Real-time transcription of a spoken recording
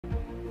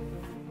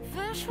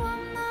Wyszłam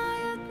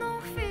na jedną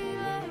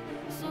chwilę,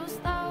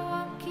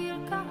 zostałam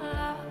kilka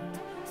lat.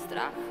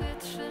 Strachy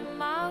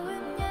trzymały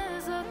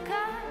mnie za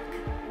kark.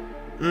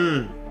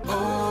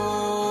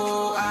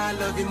 Oh, I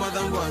love you more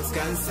than words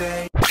can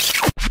say.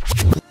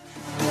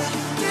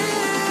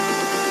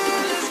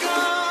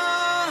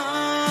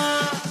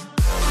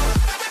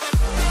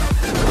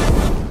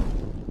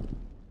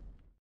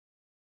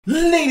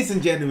 Ladies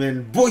and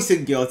gentlemen, boys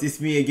and girls, it's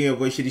me again, your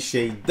boy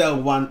Shae, the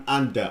one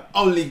and the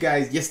only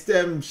guys. Yes,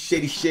 them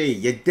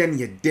Shae, you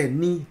den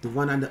me, the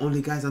one and the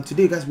only guys. And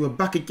today, guys, we're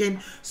back again.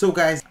 So,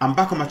 guys, I'm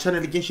back on my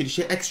channel again,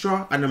 Shae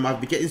Extra, and I'll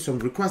be getting some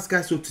requests,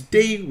 guys. So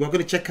today, we're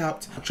gonna check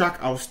out a track.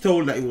 I was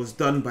told that it was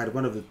done by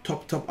one of the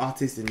top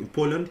artists in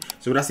Poland.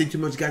 So without saying too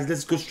much, guys,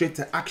 let's go straight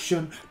to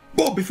action.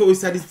 But before we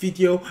start this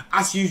video,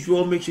 as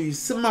usual, make sure you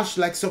smash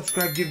like,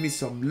 subscribe, give me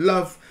some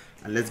love,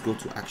 and let's go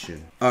to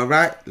action. All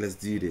right, let's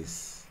do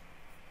this.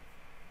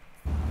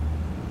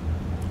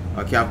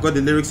 Okay, I've got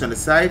the lyrics on the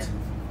side.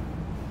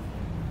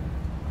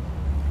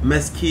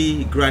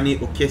 Męskie Granie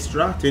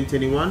Orkiestra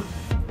 2021.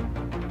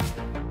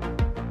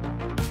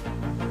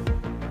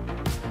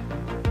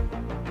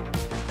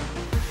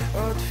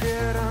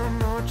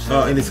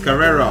 Oh, in his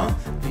Carrera.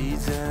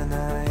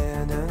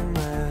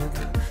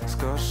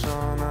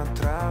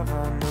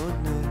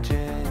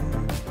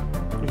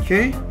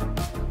 Okay.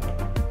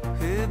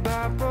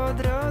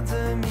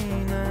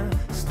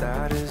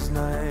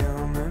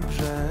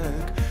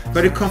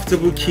 Very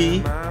comfortable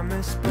key,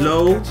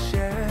 low.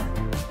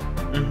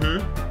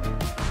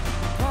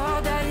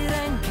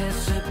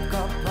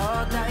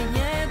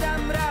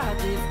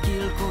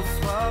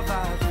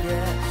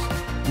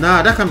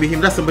 Nah, that can't be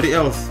him, that's somebody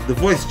else. The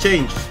voice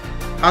changed.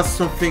 Has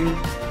something,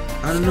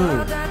 I don't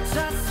know.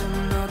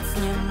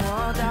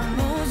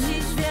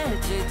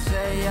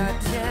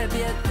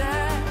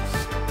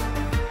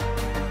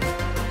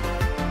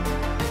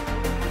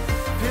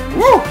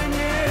 Woo!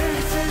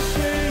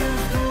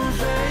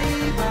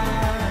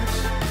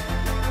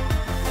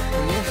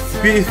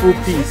 Beautiful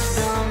piece.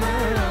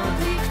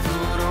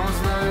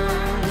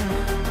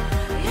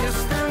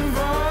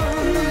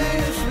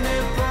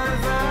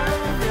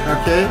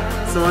 Okay,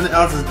 someone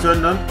else is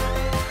turned on.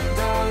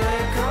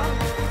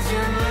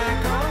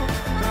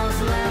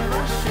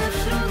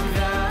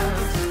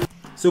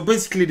 So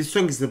basically the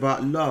song is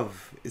about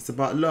love. It's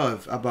about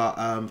love,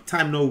 about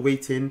time no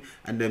waiting,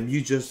 and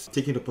you just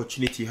taking the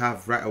opportunity you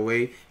have right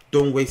away.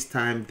 Don't waste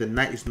time. The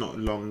night is not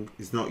long,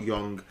 it's not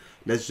young.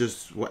 Let's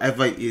just,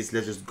 whatever it is,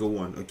 let's just go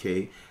on,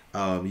 okay?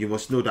 You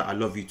must know that I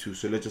love you too,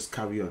 so let's just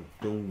carry on.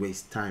 Don't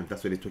waste time.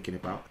 That's what they're talking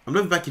about. I'm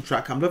loving the backing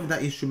track. I'm loving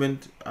that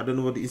instrument. I don't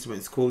know what the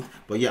instrument is called,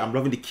 but yeah, I'm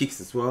loving the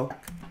kicks as well.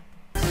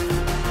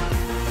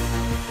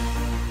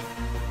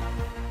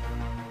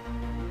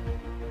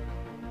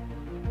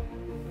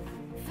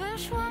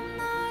 Wyszłam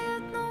na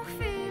jedną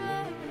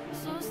chwilę,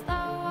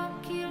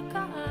 zostałam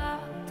kilka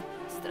lat.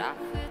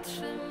 Strachy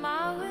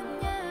trzymały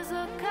mnie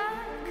za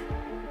kark.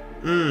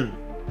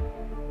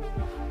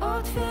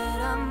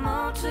 Otwieram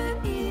oczy,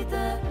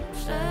 idę,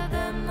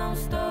 przede mną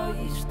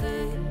stoisz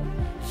ty.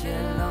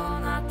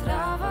 Zielona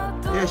trawa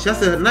to... Yeah, she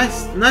has a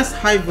nice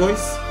high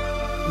voice,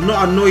 not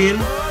annoying.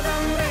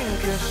 Podam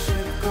rękę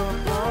szybko,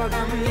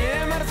 podam,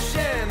 nie martw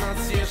się,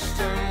 noc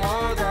jeszcze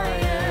młoda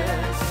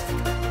jest.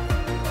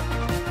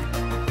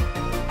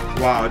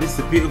 Wow, this is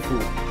a beautiful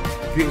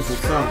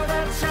song.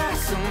 Szkoda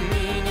czasu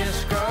mi nie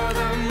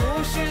szkoda,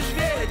 musisz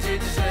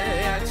wiedzieć, że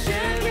ja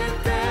ciebie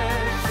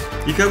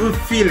też. You can even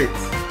feel it.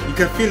 You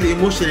can feel the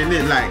emotion in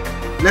it, like,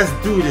 let's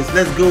do this,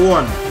 let's go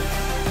on.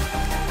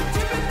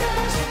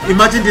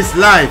 Imagine this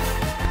live.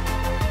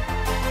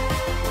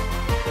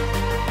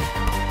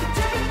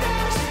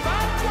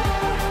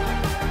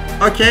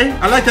 Okay,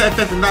 I like that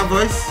effect in that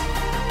voice.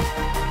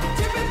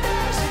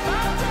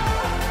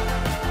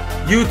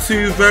 You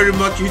too very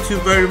much, you too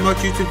very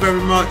much, you too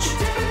very much.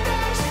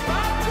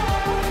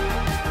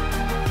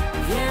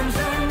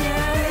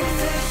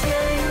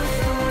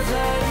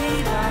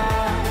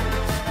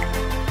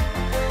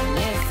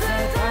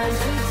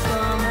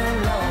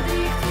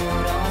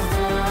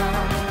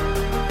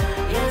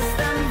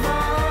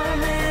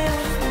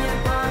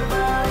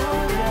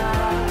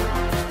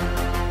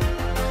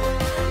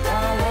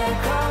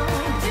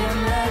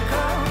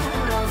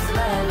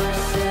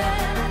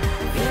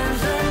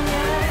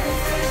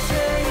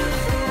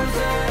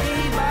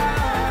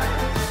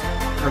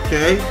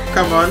 Okay,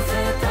 come on.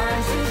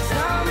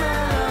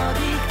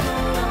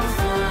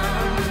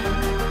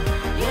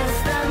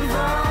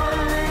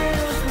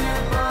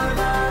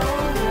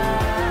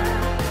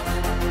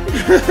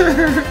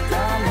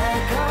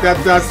 That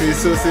dance is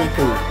so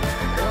simple.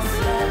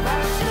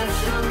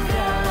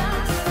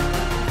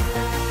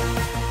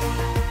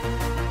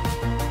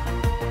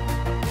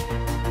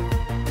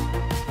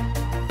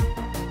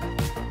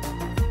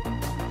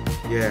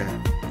 Yeah,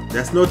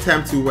 there's no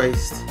time to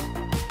waste.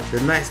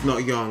 The night's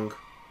not young.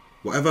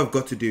 Whatever I've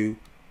got to do,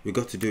 we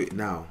got to do it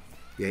now.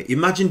 Yeah,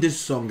 imagine this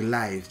song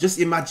live. Just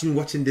imagine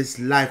watching this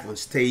live on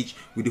stage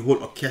with the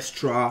whole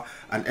orchestra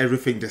and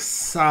everything. The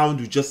sound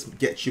will just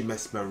get you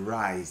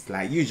mesmerized.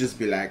 Like, you just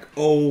be like,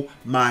 oh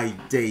my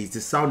days. The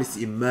sound is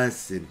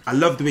immersing. I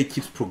love the way it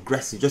keeps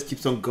progressing. It just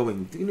keeps on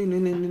going.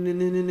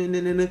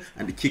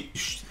 And the kick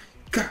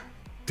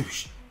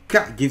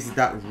gives it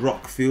that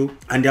rock feel.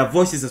 And their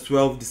voices as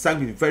well. They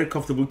sang with very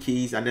comfortable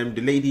keys. And then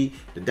the lady,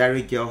 the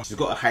Daria girl, she's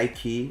got a high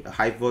key, a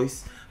high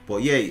voice.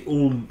 But yeah, it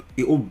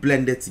all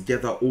blended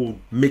together, all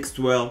mixed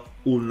well,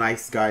 all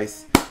nice,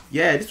 guys.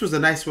 Yeah, this was a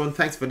nice one.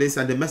 Thanks for this.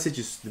 And the message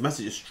is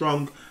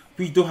strong.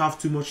 We don't have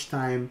too much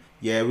time.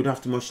 Yeah, we don't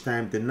have too much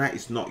time. The night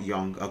is not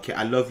young. Okay,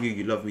 I love you.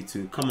 You love me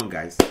too. Come on,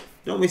 guys.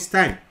 Don't waste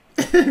time.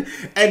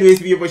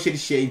 Anyways, me your boy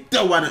Shae,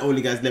 the one and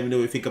only, guys. Let me know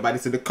what you think about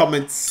this in the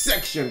comment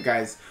section,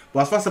 guys.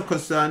 But as far as I'm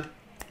concerned,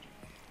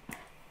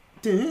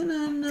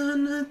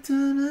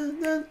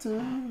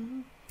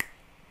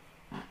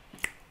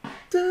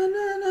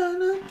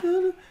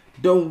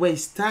 don't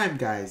waste time,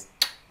 guys.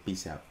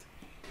 Peace out.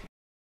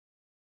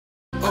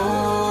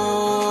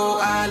 Oh,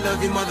 I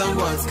love you more than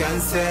words can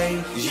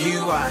say. You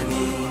are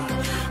me.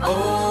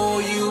 Oh,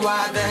 you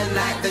are the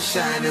light that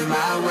shine in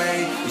my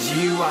way.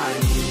 You are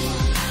me.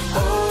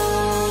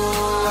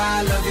 Oh,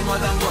 I love you more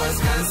than words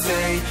can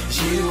say.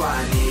 You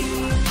are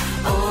me.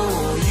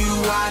 Oh, you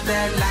are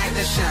the light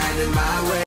that shine in my way.